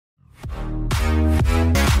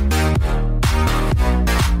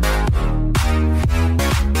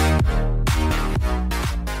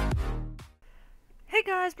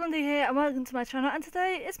Blondie here and welcome to my channel, and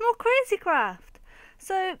today it's more Crazy Craft.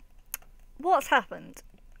 So what's happened?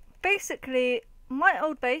 Basically my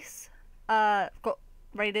old base got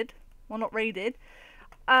raided. Well, not raided.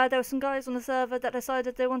 There were some guys on the server that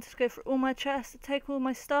decided they wanted to go through all my chests, take all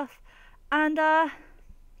my stuff and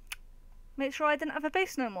make sure I didn't have a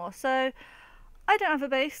base no more. So I don't have a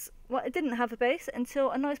base. Well, I didn't have a base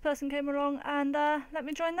until a nice person came along and let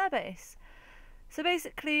me join their base. So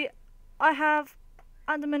basically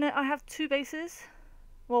at the minute I have two bases.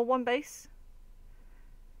 Well, one base.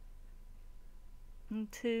 And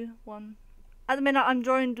one. At the minute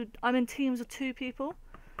I'm in teams of two people.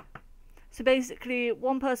 So basically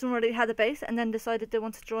one person already had a base and then decided they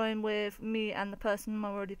wanted to join with me and the person I'm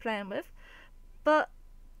already playing with. But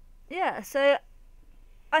yeah, so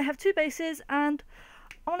I have two bases and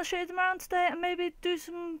I want to show you them around today and maybe do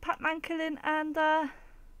some Pac-Man killing and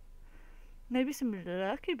maybe some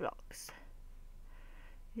lucky blocks.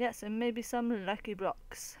 Yes, and maybe some lucky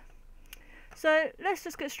blocks. So let's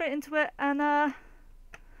just get straight into it and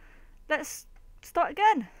let's start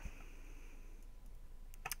again.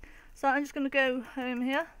 So I'm just going to go home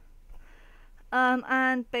here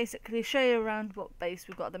and basically show you around what base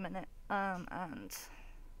we've got at the minute and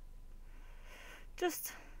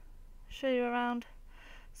just show you around.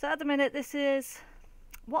 So at the minute this is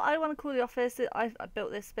what I want to call the office. I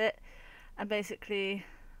built this bit and basically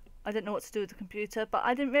I didn't know what to do with the computer, but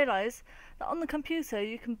I didn't realise that on the computer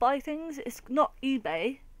you can buy things. It's not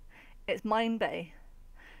eBay, it's Minebay.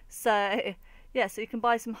 So yeah, so you can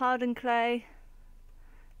buy some hardened clay,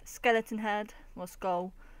 a skeleton head or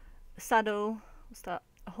skull, a saddle, what's that,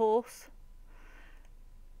 a horse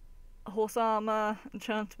armour,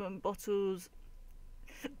 enchantment bottles,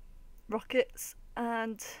 rockets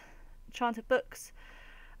and enchanted books,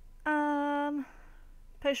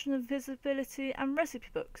 potion of invisibility and recipe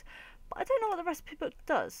books. But I don't know what the recipe book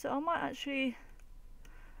does, so I might actually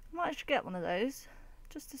get one of those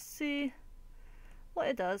just to see what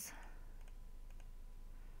it does.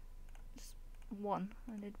 Just one.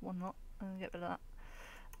 I need one lot. I'm gonna get rid of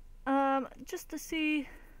that. Just to see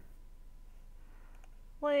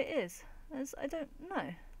what it is, as I don't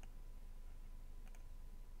know.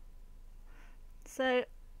 So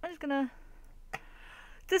I'm just gonna.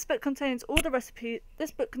 This book contains all the recipes.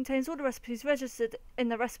 This book contains all the recipes registered in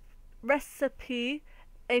the recipe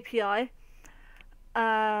API.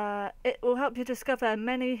 It will help you discover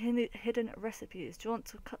many hidden recipes. Do you want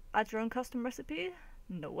to add your own custom recipe?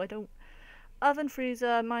 No, I don't. Oven,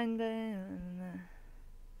 freezer, Minebay.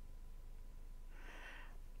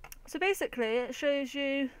 So basically, it shows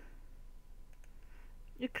you.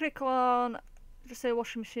 You click on, just say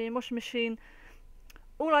washing machine. Washing machine.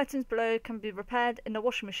 All items below can be repaired in the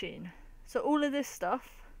washing machine. So all of this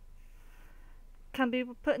stuff can be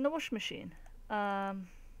put in the washing machine. What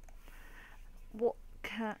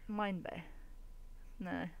can Minebay?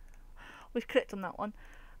 No. We've clicked on that one.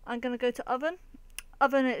 I'm going to go to oven.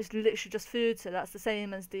 Oven is literally just food, so that's the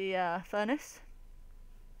same as the furnace.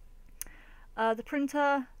 The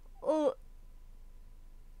printer, all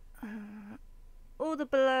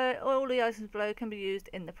the items below can be used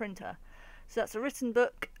in the printer. So that's a written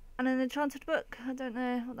book and an enchanted book. I don't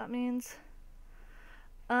know what that means.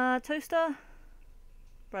 Toaster,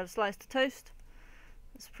 bread sliced to toast.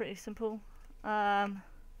 That's pretty simple. What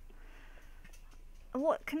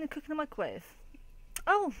can you cook in a microwave?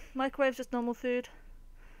 Oh, microwave, just normal food.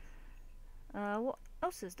 What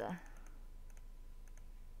else is there?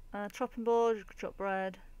 Chopping board, you can chop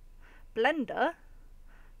bread. Blender,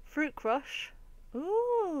 fruit crush.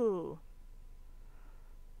 Ooh.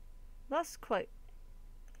 That's quite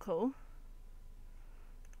cool.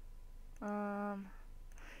 The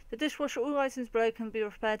dishwasher, all items below can be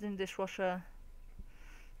repaired in the dishwasher.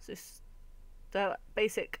 So it's the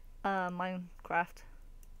basic Minecraft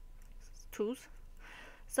tools.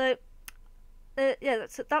 So yeah,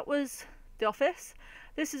 that was the office.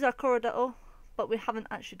 This is our corridor, but we haven't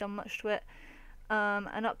actually done much to it.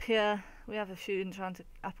 And up here we have a few enchanted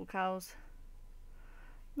apple cows.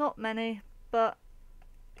 Not many, but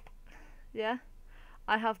yeah,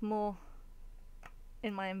 I have more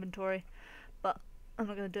in my inventory, but I'm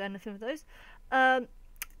not going to do anything with those.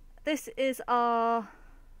 This is our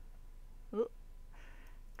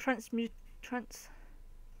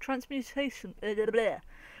transmutation.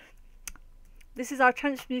 This is our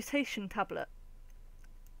transmutation tablet.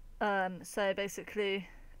 So basically,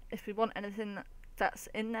 if we want anything that's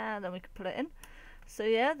in there, then we can put it in. So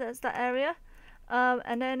yeah, there's that area.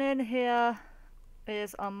 And then in here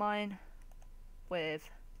is our mine with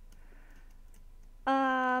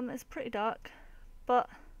it's pretty dark, but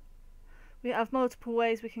we have multiple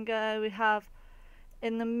ways we can go. We have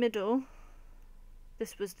in the middle,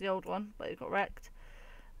 this was the old one, but it got wrecked.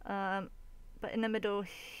 But in the middle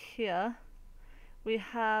here, we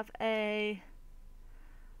have a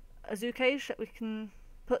zoo cage that we can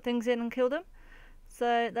put things in and kill them.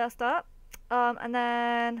 So that's that. And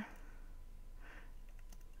then,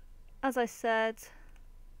 as I said,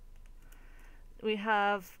 we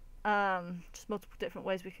have just multiple different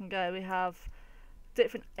ways we can go. We have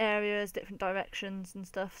different areas, different directions and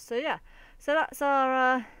stuff. So yeah, so that's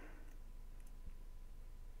our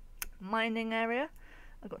mining area.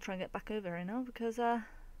 I've got to try and get back over here now because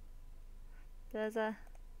there's a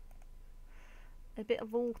bit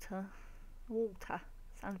of water.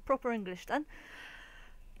 Sounds proper English then.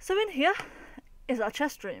 So in here is our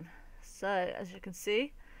chest room. So as you can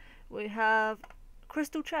see, we have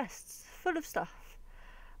crystal chests full of stuff.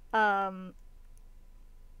 So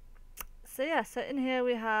yeah, so in here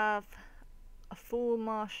we have a full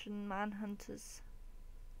Martian Manhunter's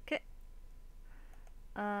kit.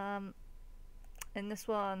 In this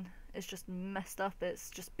one, it's just messed up. It's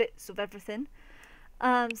just bits of everything.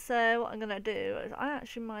 So what I'm gonna do is I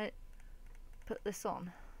actually might put this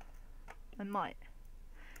on. I might.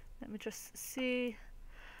 Let me just see.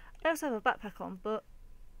 I also have a backpack on, but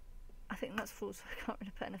I think that's full, so I can't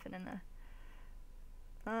really put anything in there.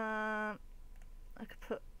 I could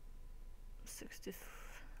put 60. I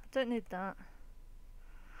don't need that.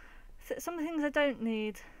 Some things I don't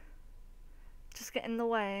need just get in the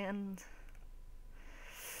way, and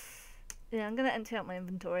yeah, I'm gonna empty out my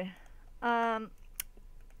inventory. But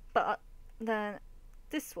then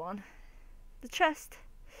this one, the chest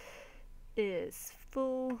is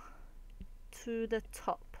full to the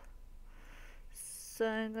top. So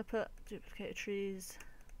I'm gonna put duplicated trees.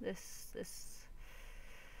 This.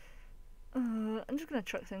 I'm just gonna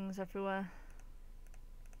chuck things everywhere.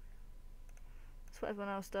 That's what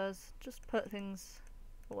everyone else does. Just put things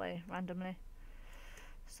away randomly.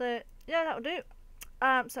 So yeah, that'll do.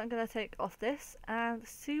 So I'm gonna take off this and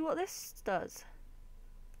see what this does.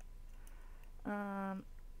 Oh,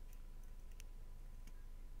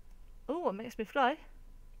 it makes me fly.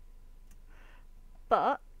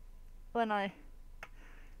 But when I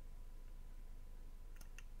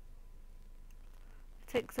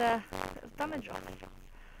takes a bit of damage off,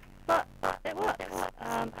 but it works.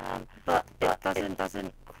 But it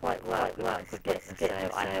doesn't quite work with this. So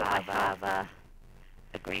I have a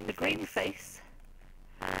green face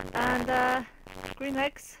and green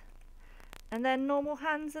legs, and then normal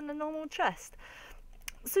hands and a normal chest.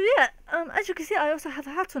 So yeah, as you can see, I also have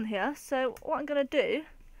a hat on here. So what I'm gonna do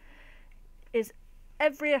is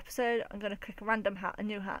every episode I'm gonna click a random hat, a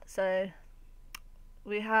new hat. So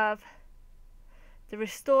we have the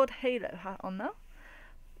restored Halo hat on now,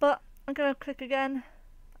 but I'm gonna click again.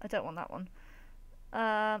 I don't want that one.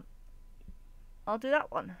 I'll do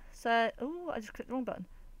that one. So oh, I just clicked the wrong button.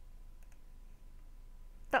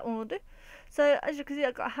 That one will do. So as you can see,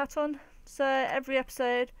 I've got a hat on. So every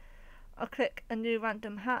episode I'll click a new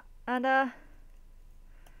random hat and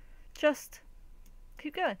just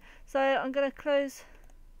keep going. So I'm gonna close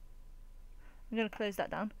that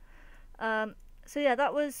down. So yeah,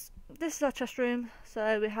 this is our chest room.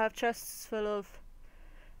 So we have chests full of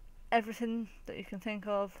everything that you can think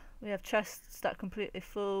of. We have chests that are completely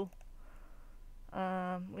full.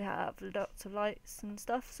 We have lots of lights and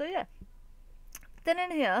stuff. So yeah. Then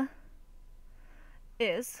in here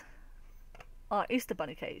is our Easter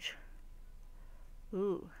Bunny cage.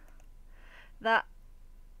 Ooh. That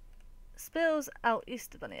spills out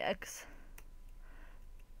Easter Bunny eggs,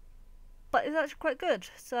 but it's actually quite good.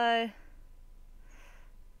 So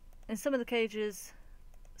in some of the cages,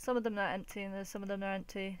 some of them are empty and some of them are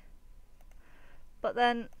empty, but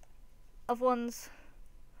then other ones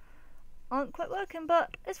aren't quite working,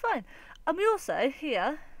 but it's fine. And we also,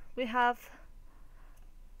 here, we have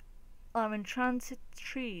our enchanted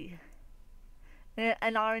tree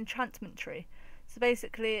and our enchantment tree. So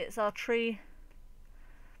basically it's our tree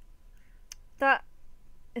that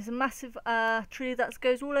is a massive tree that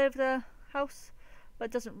goes all over the house, but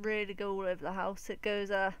it doesn't really go all over the house, it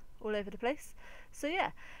goes all over the place. So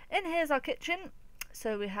yeah, in here's our kitchen.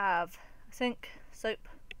 So we have a sink, soap,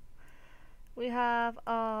 we have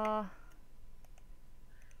our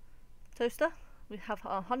toaster, we have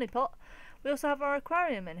our honey pot, we also have our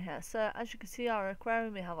aquarium in here. So as you can see, our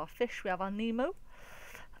aquarium, we have our fish, we have our Nemo,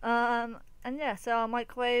 and yeah, so our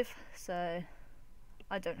microwave, so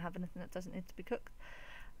I don't have anything that doesn't need to be cooked.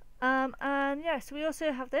 And yeah, so we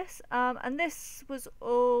also have this, and this was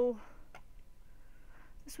all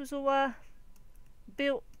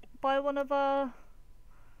built by one of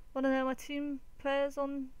my team players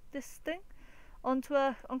on this thing, on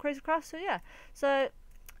Crazy Craft. So yeah, so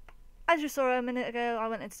as you saw a minute ago, I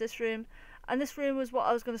went into this room, and this room was what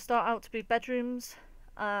I was going to start out to be bedrooms,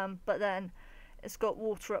 but then it's got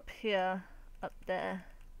water up here, up there,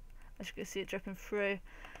 as you can see it dripping through,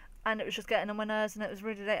 and it was just getting on my nerves, and it was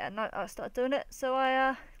really late at night I started doing it, so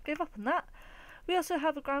I gave up on that. We also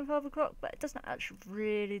have a grandfather clock, but it doesn't actually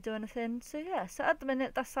really do anything, so yeah, so at the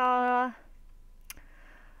minute that's our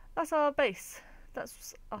base.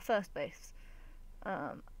 That's our first base.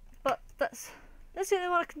 But that's the only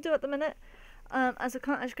one I can do at the minute, as I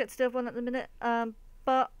can't actually get to the other one at the minute.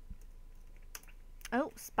 But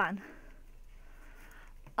oh, span.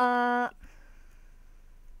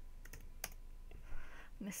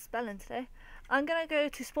 Misspelling today. I'm gonna go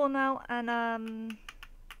to spawn now, and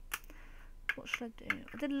what should I do?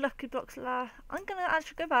 I did lucky blocks last. I'm gonna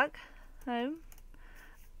actually go back home.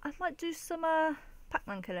 I might do some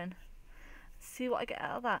Pac-Man killing. See what I get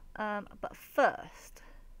out of that. But first,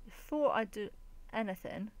 before I do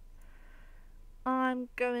anything, I'm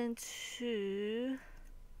going to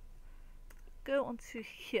go onto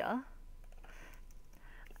here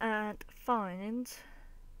and find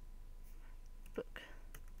book.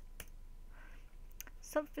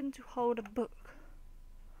 Something to hold a book.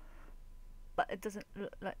 But it doesn't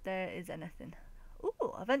look like there is anything.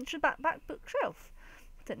 Ooh, Adventure Backpack bookshelf.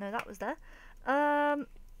 Didn't know that was there.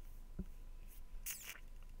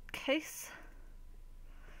 Case.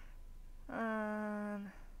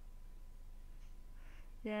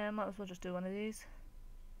 Yeah, might as well just do one of these.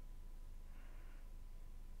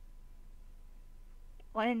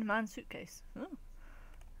 Iron Man suitcase. Oh,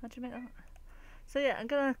 how'd you make that? So yeah, I'm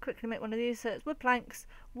gonna quickly make one of these. So it's wood planks,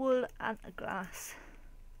 wool, and a glass.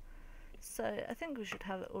 So I think we should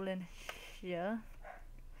have it all in here.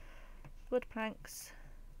 Wood planks.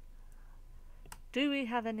 Do we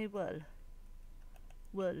have any wool?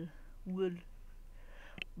 Wool.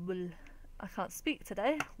 I can't speak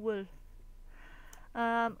today. Wool.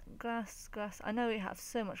 Glass. I know we have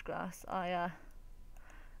so much glass. I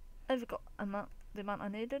overgot the amount I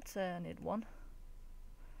needed, so I need one.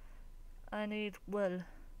 I need wool.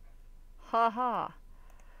 Haha.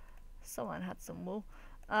 Someone had some wool.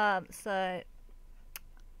 So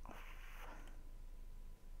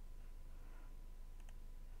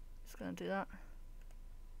just gonna do that.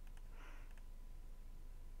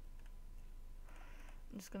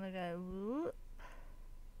 I'm just gonna go whoop,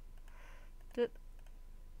 dip,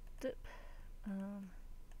 and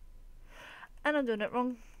I'm doing it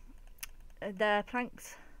wrong. They're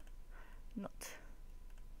planks, not.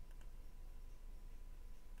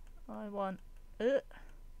 I want I'm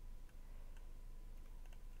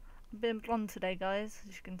being blonde today, guys,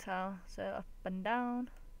 as you can tell. So up and down.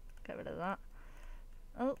 Get rid of that.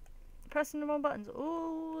 Oh, pressing the wrong buttons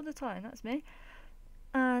all the time. That's me.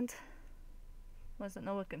 And why is it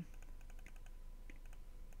not working?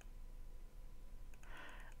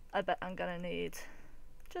 I bet I'm gonna need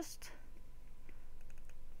just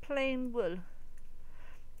plain wool.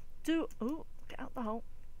 Oh, get out the hole.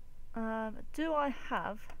 Do I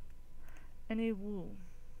have any wool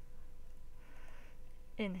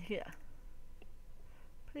in here?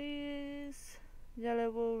 Please. Yellow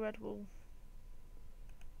wool, red wool.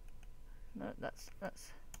 No, that's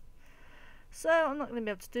so I'm not going to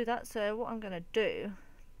be able to do that. So what I'm going to do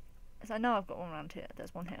is, I know I've got one around here.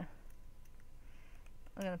 There's one here.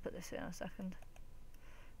 I'm going to put this here in a second.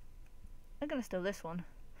 I'm going to steal this one,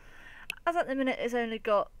 as at the minute it's only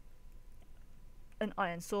got an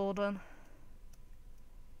iron sword on.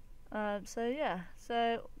 So yeah,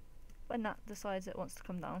 so when that decides it wants to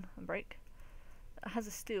come down and break, it has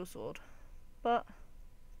a steel sword, but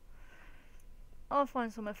I'll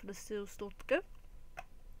find somewhere for the steel sword to go.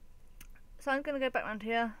 So I'm going to go back around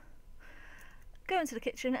here, go into the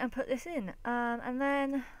kitchen and put this in, and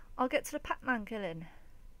then I'll get to the Pac-Man killing.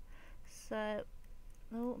 So,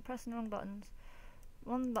 oh, I'm pressing the wrong buttons.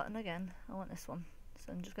 One button again. I want this one.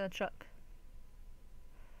 So I'm just going to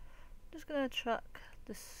chuck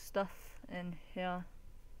this stuff in here.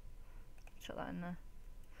 Chuck that in there.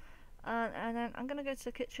 And then I'm going to go to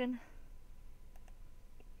the kitchen.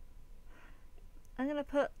 I'm going to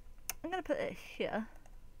put it here.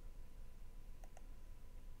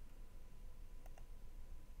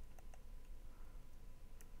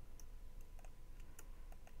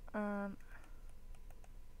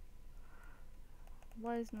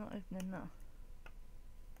 Why is it not opening now?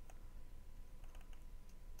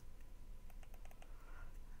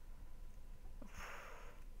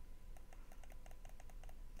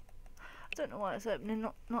 I don't know why it's opening,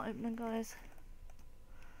 not opening, guys.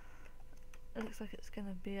 It looks like it's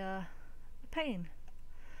gonna be a pain.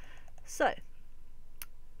 So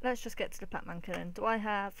let's just get to the Pac-Man killing. Do I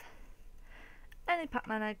have any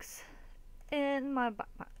Pac-Man eggs in my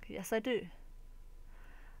backpack? Yes, I do.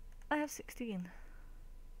 I have 16.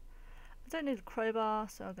 I don't need a crowbar,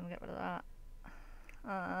 so I'm going to get rid of that.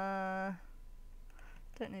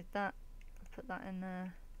 Don't need that. Put that in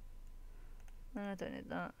there. No, I don't need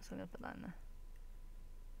that, so I'm going to put that in there.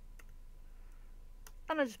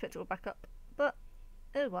 And I just picked it all back up. But,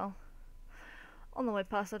 oh well. On the way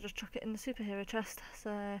past, I'll just chuck it in the superhero chest.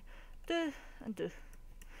 So, do and do.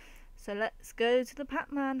 So let's go to the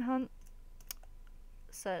Pac-Man hunt.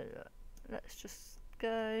 So, let's just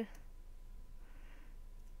go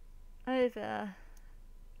over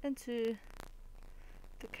into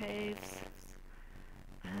the caves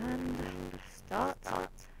and start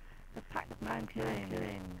the Pac-Man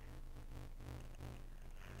killing.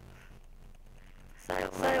 So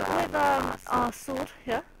with our sword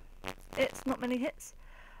here, it's not many hits,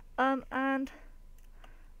 and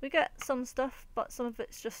we get some stuff, but some of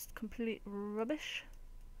it's just complete rubbish.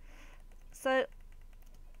 So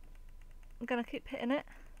I'm gonna keep hitting it,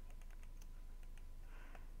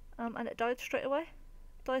 and it died straight away.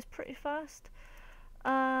 Dies pretty fast.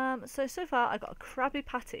 So far I got a Krabby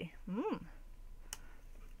Patty.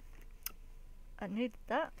 I need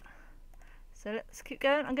that. So let's keep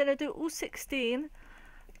going. I'm gonna do all 16,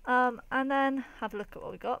 and then have a look at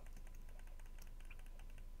what we got.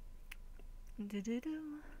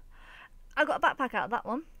 I got a backpack out of that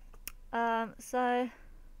one, so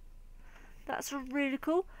that's really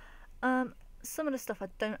cool. Some of the stuff I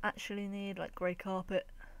don't actually need, like grey carpet,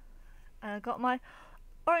 and I got my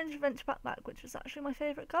orange adventure backpack, which is actually my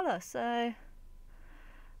favourite colour, so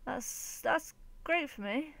that's great for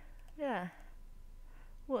me. Yeah.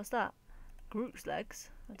 What's that? Groot's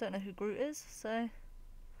legs. I don't know who Groot is, so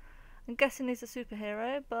I'm guessing he's a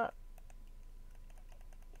superhero, but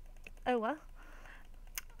oh well.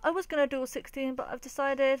 I was going to do all 16, but I've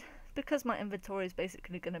decided, because my inventory is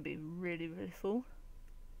basically going to be really, really full,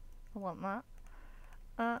 I want that.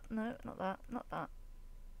 No, not that, not that,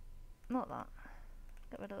 not that.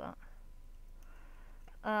 Get rid of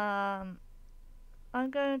that. I'm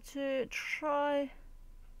going to try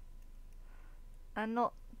and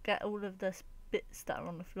not get all of the bits that are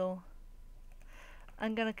on the floor.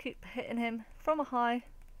 I'm going to keep hitting him from a high.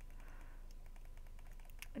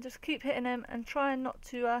 And just keep hitting him and trying not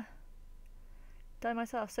to die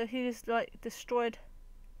myself. So he's like destroyed.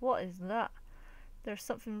 What is that? There's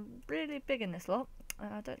something really big in this lot.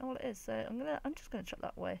 I don't know what it is. So I'm just gonna chuck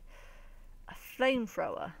that away. A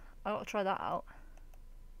flamethrower. I gotta try that out.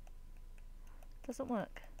 Doesn't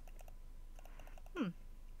work.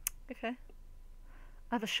 Okay.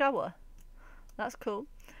 I have a shower. That's cool.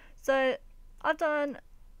 So I've done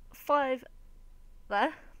 5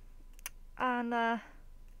 there, and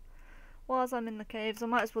whilst I'm in the caves, I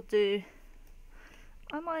might as well do.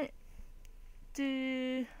 I might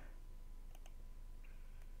do.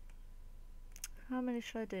 How many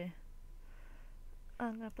should I do?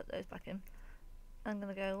 I'm gonna put those back in. I'm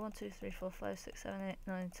gonna go 1, 2, 3, 4, 5, 6, 7, 8,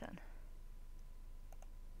 9, 10.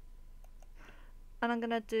 And I'm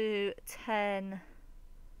gonna do 10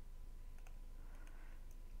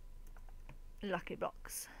 lucky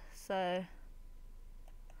blocks. So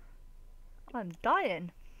I'm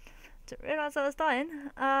dying. Didn't realise I was dying.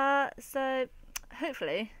 So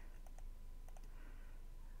hopefully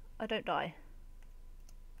I don't die.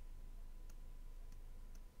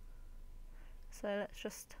 So let's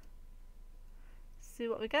just see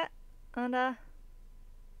what we get. And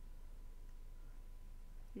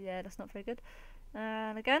yeah, that's not very good.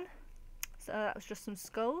 And again, so that was just some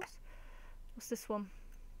skulls. What's this one?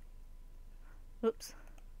 Oops.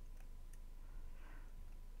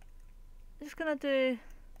 I'm just gonna do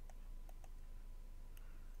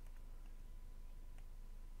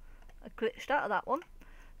I glitched out of that one,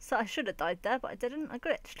 so I should have died there, but I didn't. I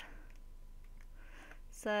glitched.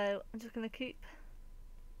 So I'm just gonna keep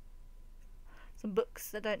some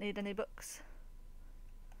books. I don't need any books.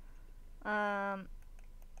 I'm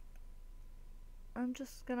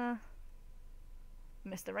just gonna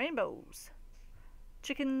miss the rainbows.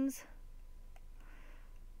 Chickens.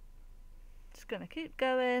 Just gonna keep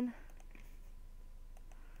going.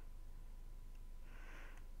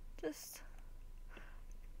 Just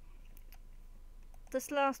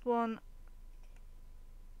this last one,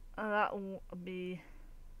 that will be.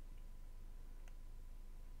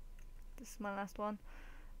 This is my last one,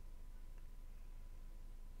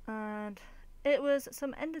 and it was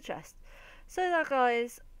some ender chest. So that,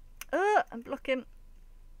 guys, I'm blocking.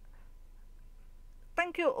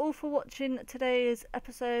 Thank you all for watching today's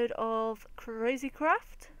episode of Crazy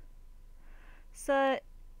Craft. So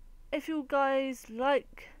if you guys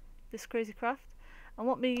like this crazy craft and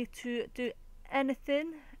want me to do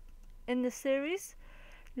anything in this series,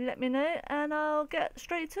 let me know and I'll get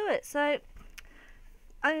straight to it. So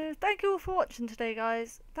thank you all for watching today,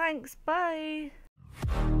 guys. Thanks, bye.